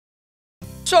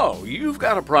So, you've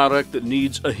got a product that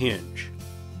needs a hinge.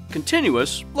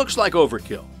 Continuous looks like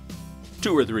overkill.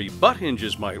 2 or 3 butt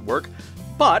hinges might work,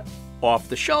 but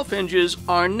off-the-shelf hinges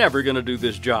are never going to do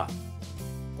this job.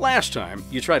 Last time,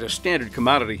 you tried a standard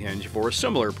commodity hinge for a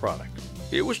similar product.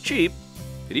 It was cheap.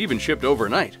 It even shipped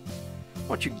overnight.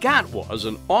 What you got was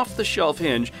an off-the-shelf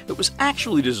hinge that was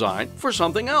actually designed for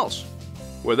something else.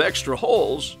 With extra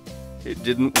holes, it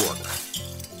didn't work.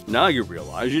 Now you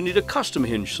realize you need a custom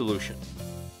hinge solution.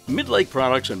 Midlake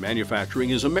Products and Manufacturing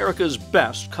is America's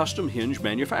best custom hinge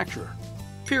manufacturer.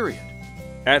 Period.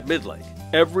 At Midlake,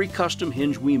 every custom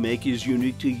hinge we make is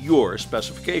unique to your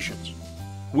specifications.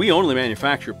 We only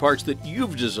manufacture parts that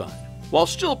you've designed, while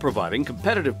still providing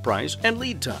competitive price and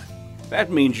lead time. That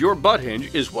means your butt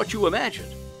hinge is what you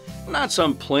imagined, not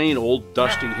some plain old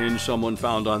dusty hinge someone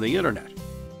found on the internet.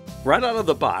 Right out of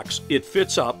the box, it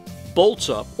fits up, bolts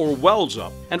up, or welds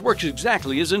up, and works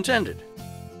exactly as intended.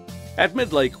 At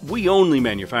Midlake, we only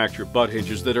manufacture butt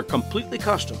hinges that are completely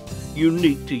custom,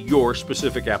 unique to your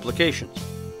specific applications.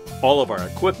 All of our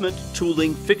equipment,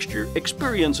 tooling, fixture,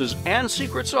 experiences, and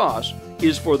secret sauce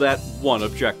is for that one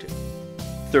objective.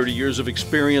 30 years of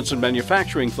experience and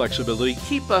manufacturing flexibility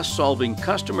keep us solving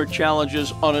customer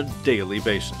challenges on a daily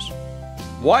basis.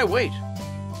 Why wait?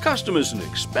 Custom isn't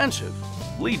expensive,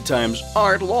 lead times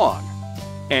aren't long,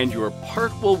 and your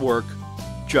part will work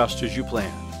just as you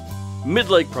planned.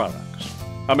 Midlake Products,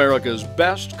 America's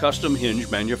best custom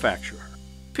hinge manufacturer.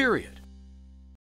 Period.